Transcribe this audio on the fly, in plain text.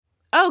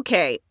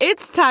Okay,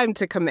 it's time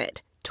to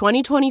commit.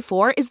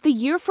 2024 is the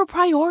year for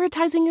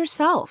prioritizing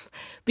yourself.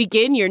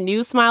 Begin your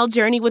new smile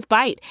journey with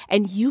Byte,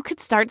 and you could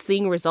start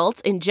seeing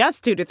results in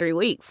just 2 to 3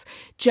 weeks.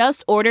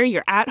 Just order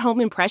your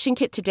at-home impression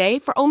kit today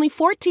for only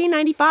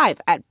 $14.95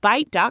 at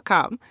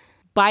Byte.com.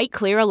 Byte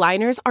Clear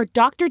aligners are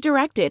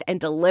doctor-directed and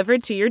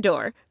delivered to your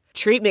door.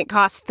 Treatment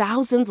costs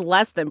thousands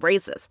less than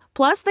braces.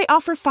 Plus, they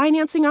offer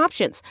financing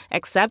options,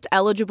 accept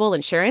eligible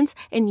insurance,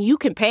 and you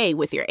can pay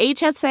with your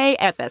HSA,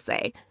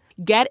 FSA.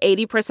 Get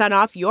 80%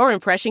 off your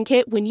impression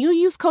kit when you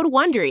use code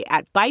WONDERY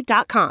at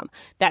Byte.com.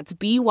 That's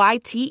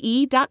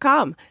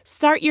BYTE.com.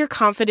 Start your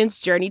confidence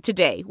journey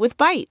today with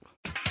Byte.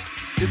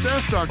 It's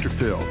us, Dr.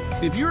 Phil.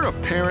 If you're a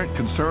parent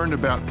concerned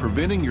about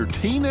preventing your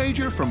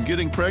teenager from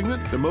getting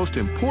pregnant, the most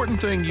important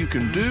thing you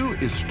can do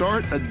is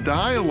start a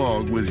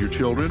dialogue with your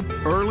children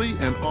early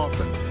and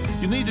often.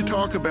 You need to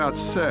talk about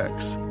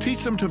sex,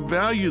 teach them to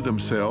value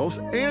themselves,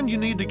 and you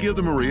need to give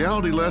them a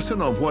reality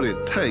lesson on what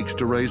it takes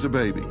to raise a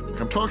baby.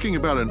 I'm talking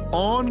about an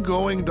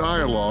ongoing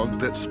dialogue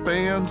that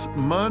spans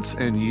months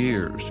and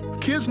years.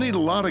 Kids need a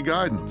lot of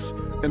guidance,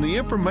 and the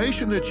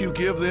information that you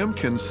give them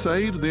can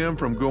save them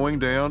from going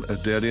down a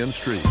dead-end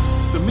street.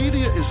 The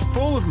media is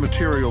full of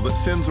material that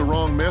sends a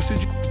wrong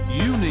message.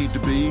 You need to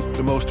be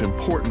the most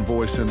important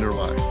voice in their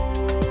life.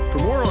 For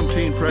more on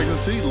teen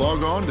pregnancy,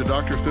 log on to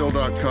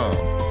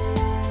drphil.com.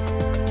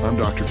 I'm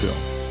Dr. Phil.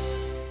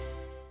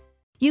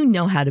 You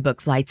know how to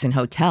book flights and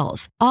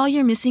hotels. All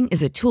you're missing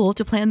is a tool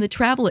to plan the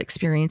travel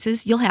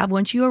experiences you'll have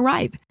once you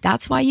arrive.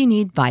 That's why you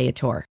need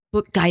Viator.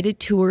 Book guided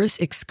tours,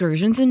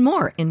 excursions, and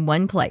more in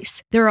one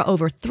place. There are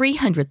over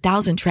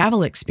 300,000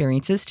 travel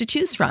experiences to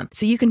choose from,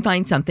 so you can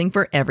find something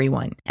for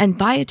everyone. And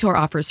Viator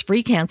offers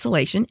free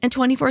cancellation and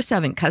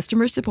 24/7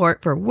 customer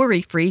support for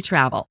worry-free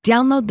travel.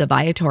 Download the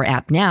Viator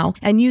app now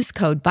and use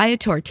code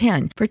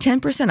Viator10 for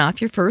 10%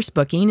 off your first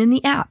booking in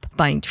the app.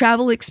 Find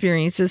travel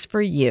experiences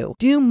for you.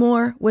 Do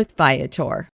more with Viator.